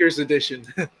Celtics Lakers edition.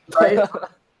 Right?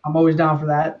 I'm always down for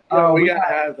that. We gotta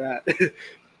have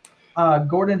that.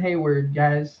 Gordon Hayward,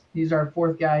 guys. He's our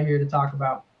 4th guy here to talk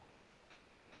about.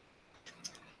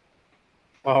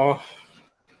 I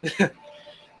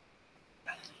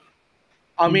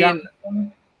mean,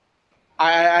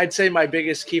 I'd say my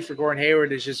biggest key for Gordon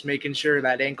Hayward is just making sure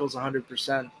that ankle's 100%.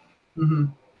 Mm-hmm.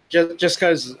 Just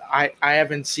because I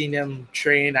haven't seen him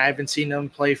train, I haven't seen him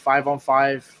play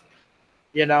 5-on-5.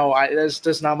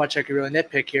 There's not much I could really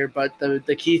nitpick here, but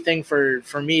the key thing for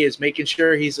me is making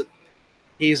sure he's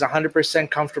 100%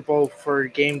 comfortable for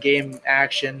game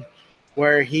action,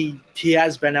 where he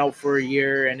has been out for a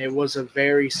year and it was a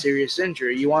very serious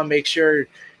injury. You want to make sure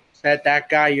that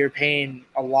guy you're paying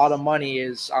a lot of money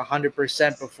is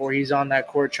 100% before he's on that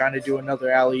court trying to do another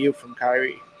alley-oop from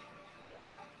Kyrie.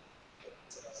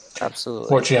 Absolutely.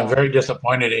 Fortunately, I'm very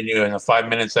disappointed in you. In the 5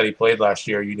 minutes that he played last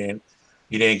year, you didn't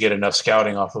get enough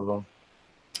scouting off of him.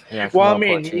 Yeah, well, I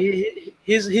mean,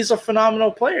 he's a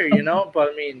phenomenal player,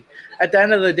 But I mean, at the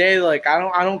end of the day, like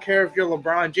I don't care if you're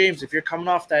LeBron James. If you're coming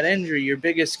off that injury, your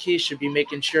biggest key should be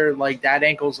making sure like that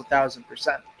ankle's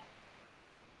 1,000%.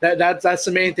 That's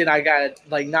the main thing I got.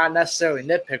 Like not necessarily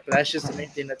nitpick, but that's just the main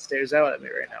thing that stares out at me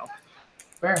right now.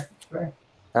 Fair.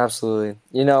 Absolutely.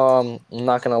 I'm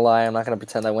not going to lie. I'm not going to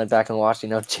pretend I went back and watched,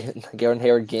 Gordon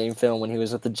Hayward game film when he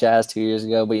was with the Jazz 2 years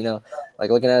ago. But, like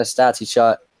looking at his stats, he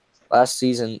shot last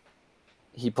season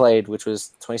he played, which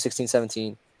was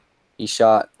 2016-17. He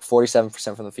shot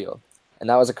 47% from the field. And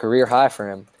that was a career high for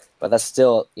him. But that's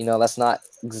still, that's not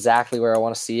exactly where I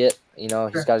want to see it. He's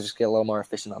got to just get a little more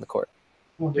efficient on the court.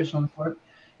 More efficient on the court.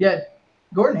 Yeah.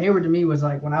 Gordon Hayward to me was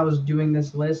like, when I was doing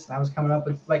this list, I was coming up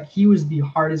with, like, he was the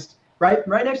hardest. Right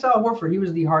next to Al Horford, he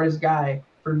was the hardest guy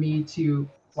for me to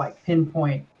like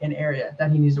pinpoint an area that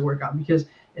he needs to work on, because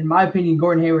in my opinion,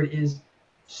 Gordon Hayward is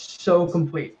so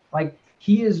complete. Like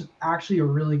he is actually a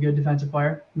really good defensive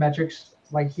player. Metrics,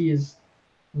 like he is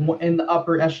in the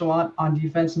upper echelon on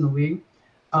defense in the league.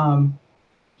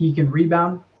 He can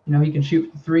rebound. He can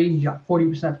shoot from three. He got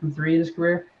 40% from three in his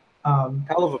career.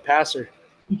 Hell of a passer.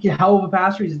 Hell of a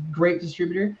passer. He's a great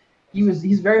distributor.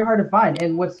 He's very hard to find.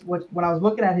 And when I was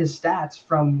looking at his stats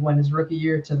from when his rookie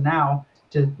year to now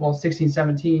to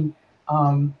 16-17,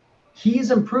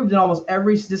 he's improved in almost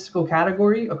every statistical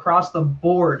category across the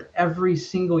board every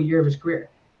single year of his career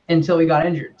until he got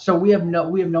injured. So we have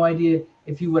no idea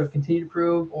if he would have continued to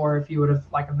improve or if he would have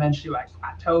like eventually like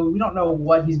plateaued. We don't know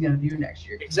what he's going to do next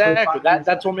year. Exactly.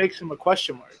 That's what makes him a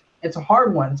question mark. It's a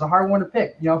hard one. It's a hard one to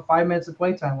pick. 5 minutes of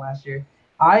playtime last year.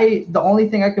 The only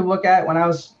thing I could look at when I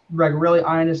was like really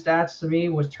eyeing his stats to me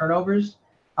was turnovers.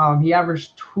 He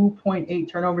averaged 2.8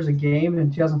 turnovers a game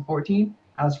in 2014.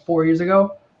 That was 4 years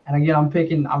ago. And again,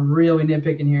 I'm really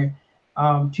nitpicking here.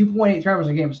 2.8 turnovers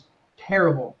a game is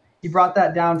terrible. He brought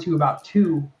that down to about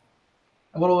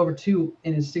a little over 2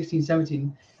 in his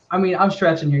 16-17. I mean, I'm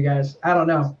stretching here, guys. I don't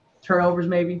know. Turnovers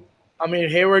maybe. I mean,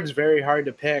 Hayward's very hard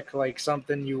to pick, like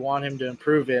something you want him to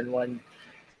improve in when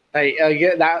I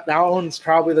get that one's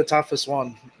probably the toughest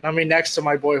one. I mean, next to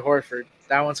my boy Horford,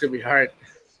 that one's gonna be hard.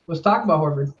 Let's talk about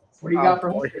Horford. What do you got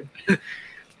for Horford?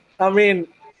 I mean,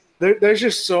 there's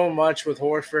just so much with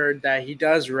Horford that he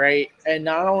does right, and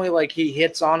not only like he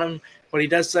hits on him, but he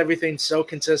does everything so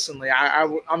consistently.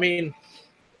 I mean,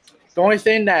 the only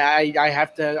thing that I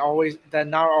have to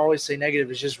not always say negative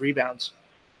is just rebounds.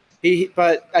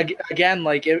 But again,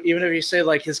 like even if you say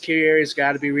like his key area's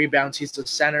got to be rebounds, he's the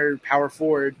center power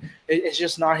forward. It's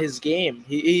just not his game.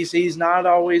 He's not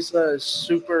always a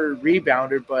super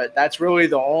rebounder, but that's really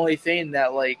the only thing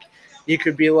that like you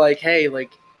could be like, hey, like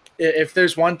if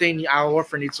there's one thing Al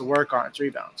Horford needs to work on, it's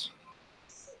rebounds.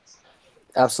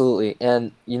 Absolutely,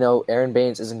 and Aaron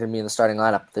Baines isn't going to be in the starting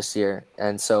lineup this year,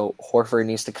 and so Horford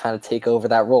needs to kind of take over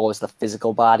that role as the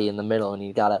physical body in the middle, and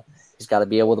he's got to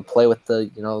be able to play with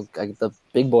the the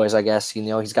big boys, I guess.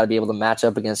 He's got to be able to match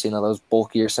up against those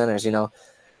bulkier centers.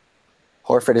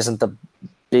 Horford isn't the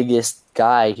biggest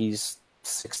guy. He's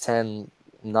 6'10",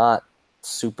 not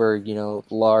super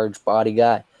large body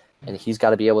guy, and he's got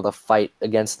to be able to fight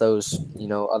against those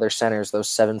other centers, those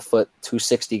 7 foot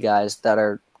 260 guys that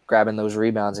are grabbing those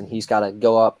rebounds, and he's got to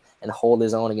go up and hold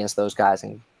his own against those guys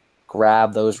and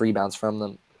grab those rebounds from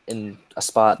them in a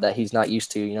spot that he's not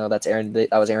used to. That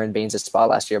was Aaron Baines' spot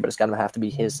last year, but it's gonna have to be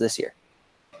his this year.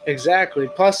 Exactly.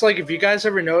 Plus, like if you guys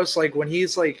ever notice, like when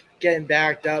he's like getting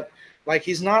backed up, like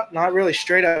he's not really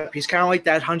straight up. He's kind of like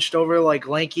that hunched over, like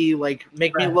lanky, like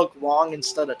make me look long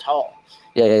instead of tall.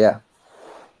 Yeah.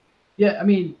 Yeah, I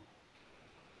mean,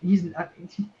 he's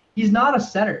not a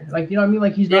center. Like what I mean?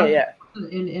 Like he's not. Yeah.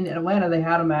 In Atlanta, they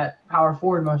had him at power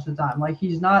forward most of the time. Like he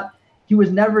was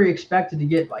never expected to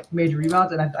get like major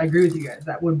rebounds, and I agree with you guys.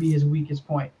 That would be his weakest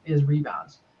point is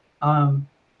rebounds.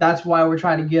 That's why we're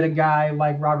trying to get a guy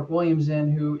like Robert Williams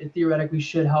in who theoretically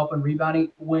should help in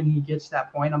rebounding when he gets to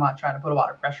that point. I'm not trying to put a lot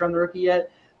of pressure on the rookie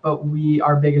yet, but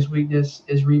our biggest weakness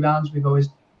is rebounds. We've always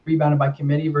rebounded by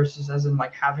committee versus as in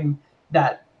like having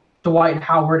that Dwight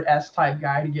Howard-esque type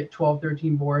guy to get 12,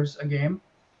 13 boards a game.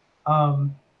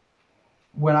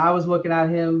 When I was looking at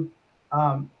him,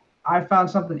 I found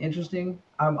something interesting.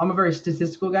 I'm a very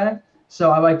statistical guy,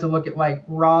 so I like to look at like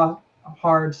raw,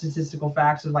 hard statistical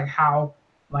facts of like how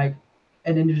like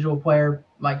an individual player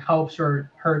like helps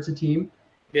or hurts a team.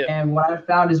 Yeah. And what I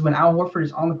found is when Al Horford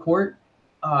is on the court,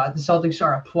 the Celtics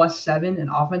are a +7 in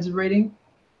offensive rating,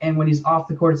 and when he's off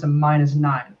the court, it's a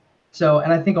 -9. So,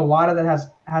 and I think a lot of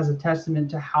that has a testament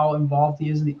to how involved he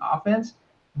is in the offense.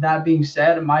 That being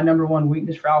said, my number one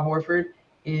weakness for Al Horford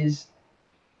is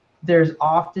there's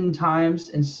often times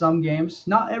in some games,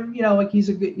 not every, like he's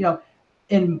a good,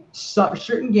 in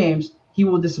certain games, he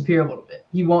will disappear a little bit.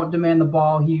 He won't demand the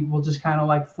ball. He will just kind of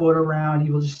like float around. He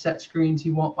will just set screens.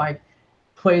 He won't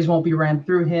plays won't be ran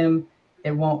through him.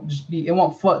 It won't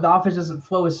flow. The offense doesn't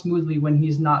flow as smoothly when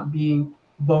he's not being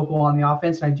vocal on the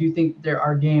offense. And I do think there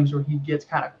are games where he gets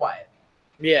kind of quiet.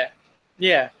 Yeah.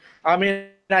 I mean,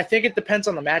 I think it depends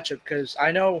on the matchup because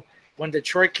I know when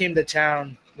Detroit came to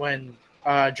town, when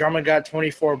Drummond got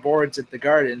 24 boards at the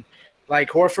Garden, like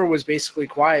Horford was basically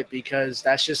quiet because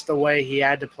that's just the way he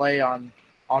had to play on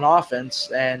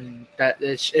offense, and that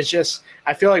it's just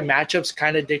I feel like matchups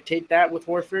kind of dictate that with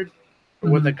Horford,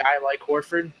 with a guy like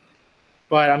Horford.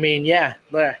 But I mean, yeah,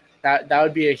 that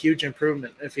would be a huge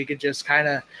improvement if he could just kind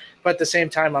of. But at the same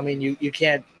time, I mean, you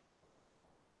can't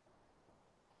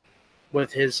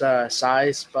with his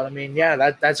size. But I mean,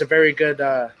 yeah, that's a very good.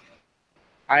 I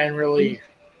didn't really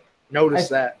notice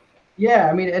that. Yeah,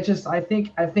 I mean, it's just I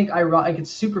think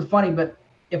it's super funny, but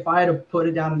if I had to put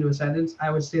it down into a sentence, I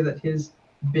would say that his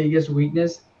biggest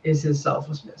weakness is his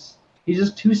selflessness. He's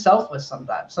just too selfless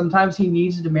sometimes. Sometimes he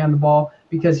needs to demand the ball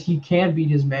because he can beat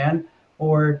his man,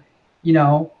 or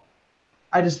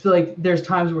I just feel like there's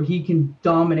times where he can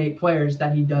dominate players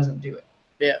that he doesn't do it.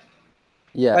 Yeah.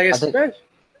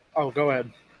 Oh, go ahead.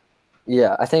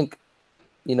 Yeah, I think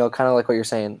kind of like what you're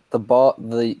saying.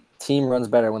 The team runs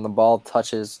better when the ball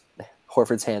touches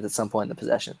Horford's hands at some point in the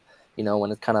possession.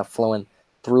 When it's kind of flowing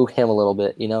through him a little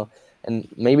bit. And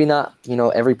maybe not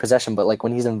every possession, but like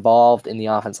when he's involved in the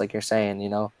offense, like you're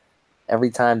saying. Every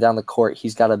time down the court,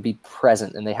 he's got to be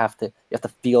present, and you have to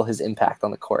feel his impact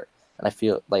on the court. And I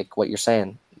feel like what you're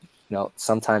saying,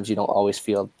 sometimes you don't always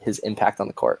feel his impact on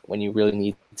the court when you really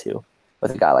need to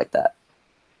with a guy like that.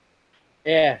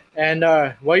 Yeah, and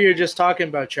what you're just talking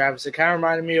about, Travis, it kind of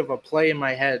reminded me of a play in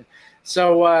my head.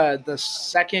 So the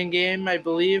second game, I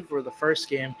believe, or the first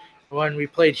game, when we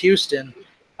played Houston,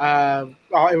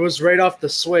 it was right off the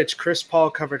switch. Chris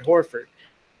Paul covered Horford.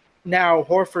 Now,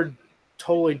 Horford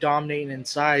totally dominating in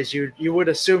size. You would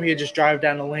assume he'd just drive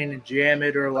down the lane and jam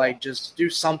it or, like, just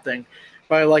do something.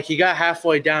 But, like, he got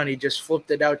halfway down. He just flipped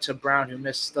it out to Brown, who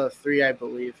missed the three, I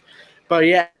believe. But,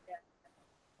 yeah.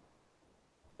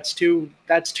 That's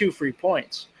two free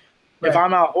points. Right. If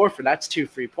I'm out Horford, that's 2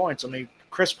 free points. I mean,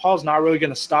 Chris Paul's not really going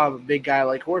to stop a big guy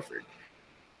like Horford.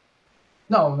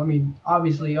 No, I mean,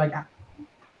 obviously, like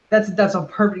that's a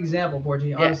perfect example,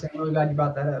 Borgie. Honestly, I'm really glad you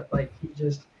brought that up. Like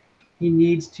he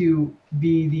needs to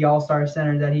be the all-star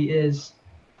center that he is,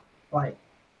 like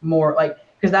more like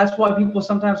because that's why people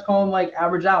sometimes call him like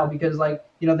average Al because like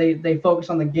they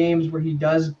focus on the games where he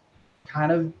does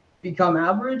kind of become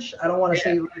average. I don't want to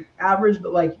say like average,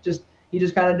 but like he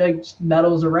just kind of like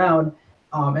meddles around.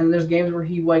 And there's games where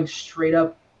he like straight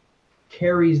up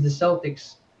carries the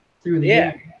Celtics through the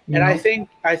game. And I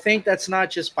think that's not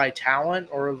just by talent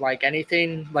or like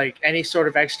anything, like any sort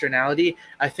of externality.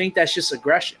 I think that's just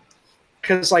aggression.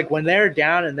 Because like when they're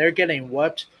down and they're getting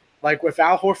whooped, like if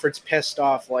Al Horford's pissed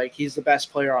off, like he's the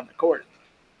best player on the court.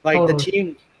 Like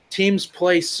the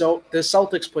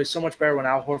Celtics play so much better when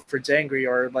Al Horford's angry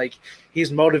or like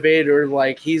he's motivated or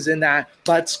like he's in that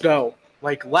let's go.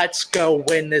 Like, let's go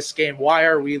win this game. Why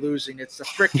are we losing? It's the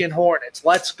freaking Hornets.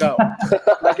 Let's go.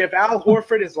 Like, if Al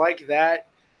Horford is like that,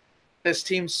 this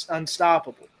team's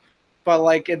unstoppable. But,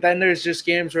 like, and then there's just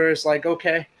games where it's like,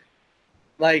 okay,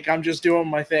 like, I'm just doing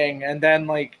my thing. And then,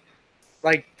 like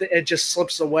it just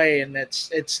slips away, and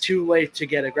it's too late to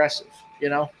get aggressive,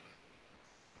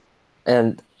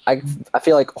 And I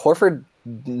feel like Horford,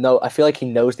 I feel like he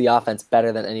knows the offense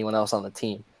better than anyone else on the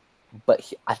team.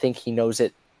 But I think he knows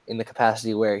it in the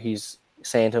capacity where he's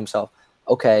saying to himself,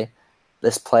 okay,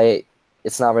 this play,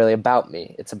 it's not really about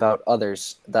me. It's about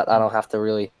others that I don't have to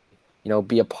really,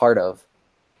 be a part of.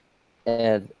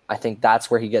 And I think that's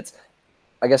where he gets,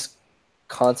 I guess,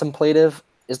 contemplative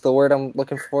is the word I'm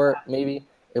looking for, maybe,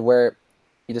 where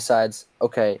he decides,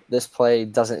 okay, this play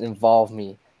doesn't involve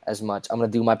me as much. I'm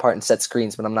going to do my part and set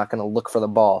screens, but I'm not going to look for the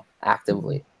ball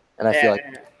actively. And I feel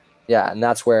like Yeah, and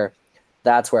that's where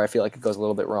I feel like it goes a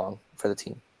little bit wrong for the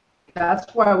team.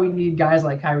 That's why we need guys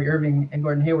like Kyrie Irving and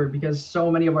Gordon Hayward, because so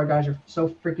many of our guys are so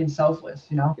freaking selfless,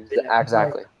 you know?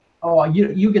 Exactly. Like, oh,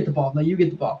 you get the ball. No, you get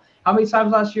the ball. How many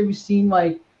times last year we've seen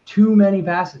like too many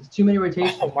passes, too many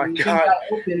rotations? Oh my When God.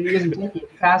 open and he doesn't take it.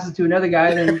 He passes to another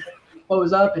guy, then he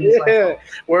blows up, and it's like, Yeah,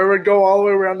 where it would go all the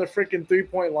way around the freaking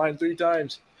 3-point line 3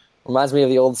 times. Reminds me of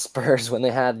the old Spurs when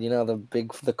they had,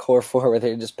 the core four where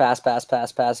they just pass,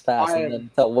 and then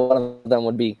until one of them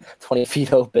would be 20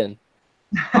 feet open.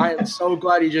 I am so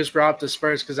glad you just brought up the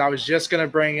Spurs, because I was just going to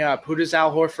bring up, who does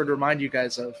Al Horford remind you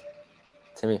guys of?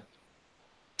 Timmy.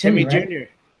 Timmy right?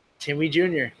 Jr. Timmy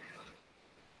Jr.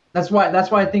 That's why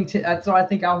I think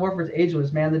Al Horford's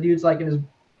ageless, man. The dude's like in his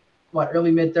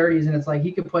early mid-30s, and it's like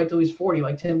he could play till he's 40,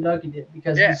 like Tim Duncan did,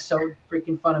 because he's so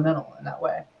freaking fundamental in that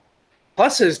way.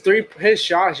 Plus, his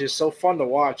shot is just so fun to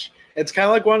watch. It's kind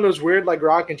of like one of those weird like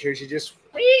rocking chairs. You just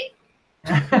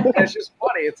it's just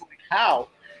funny. It's like how.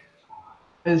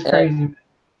 It's crazy.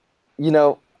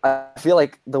 I feel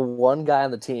like the one guy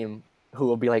on the team who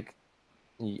will be like,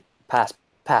 pass.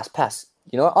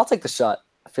 I'll take the shot.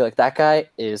 I feel like that guy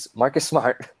is Marcus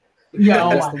Smart. Yeah,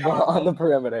 on the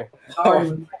perimeter.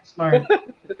 Smart.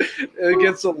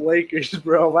 Against the Lakers,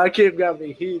 bro. That kid got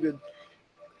me heated.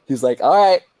 He's like, all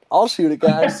right, I'll shoot it,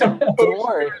 guys. Don't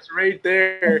worry. It's right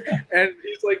there. And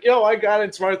he's like, yo, I got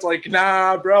it. Smart's like,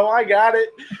 nah, bro, I got it.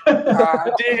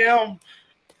 Damn.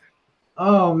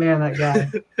 Oh, man, that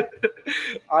guy.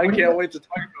 I can't wait to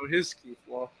talk about his ski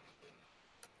flaw.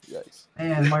 Yikes.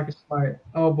 Man, Marcus Smart.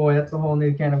 Oh, boy, that's a whole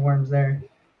new can of worms there.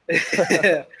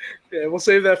 Yeah, we'll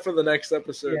save that for the next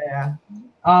episode. Yeah.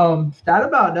 That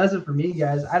about does it for me,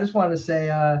 guys. I just wanted to say,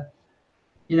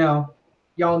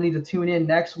 y'all need to tune in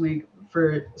next week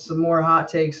for some more hot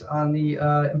takes on the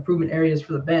improvement areas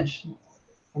for the bench.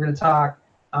 We're going to talk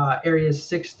areas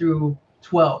 6 through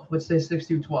 12. Let's say 6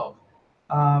 through 12.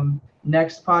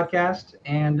 Next podcast,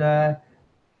 and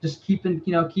just keep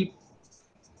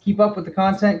up with the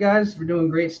content, guys. We're doing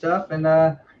great stuff, and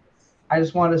I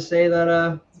just wanted to say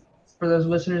that for those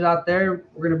listeners out there,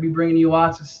 we're going to be bringing you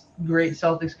lots of great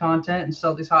Celtics content and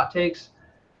Celtics hot takes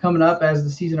coming up as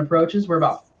the season approaches. We're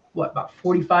about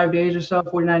 45 days or so,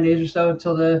 49 days or so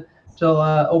till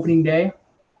opening day.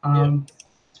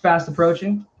 It's fast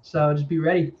approaching, so just be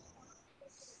ready.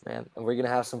 Man, and we're gonna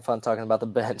have some fun talking about the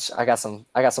bench. I got some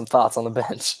thoughts on the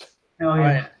bench. Oh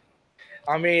yeah.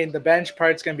 I mean, the bench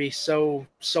part's going to be so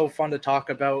fun to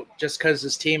talk about, just because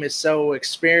this team is so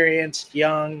experienced,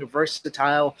 young,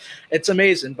 versatile. It's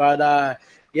amazing. But,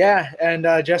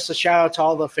 and just a shout-out to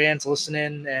all the fans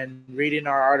listening and reading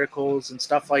our articles and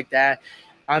stuff like that.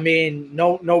 I mean,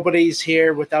 nobody's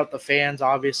here without the fans,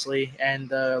 obviously, and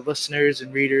the listeners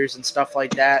and readers and stuff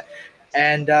like that.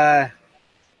 And,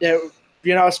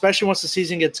 especially once the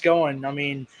season gets going, I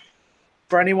mean,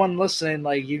 for anyone listening,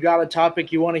 like, you got a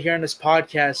topic you want to hear on this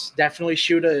podcast, definitely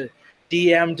shoot a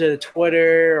DM to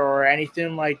Twitter or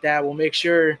anything like that. We'll make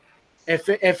sure if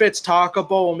it's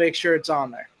talkable, we'll make sure it's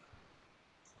on there.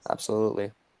 Absolutely.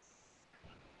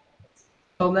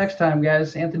 Till next time,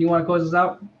 guys. Anthony, you want to close us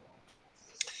out?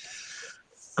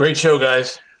 Great show,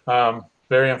 guys.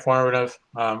 Very informative.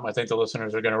 I think the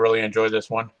listeners are going to really enjoy this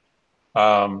one.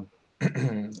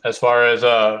 As far as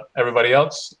everybody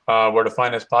else, where to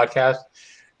find this podcast,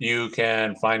 you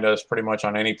can find us pretty much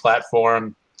on any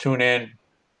platform. TuneIn,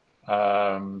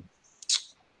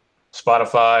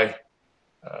 Spotify,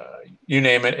 you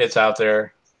name it, it's out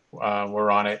there.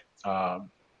 We're on it.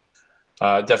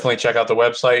 Definitely check out the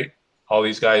website. All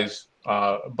these guys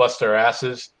bust their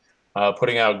asses,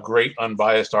 putting out great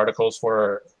unbiased articles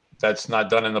that's not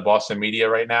done in the Boston media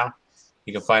right now.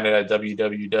 You can find it at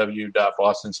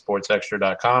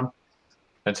www.bostonsportsextra.com.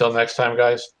 Until next time,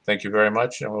 guys, thank you very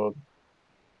much, and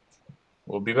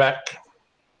we'll be back.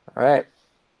 All right.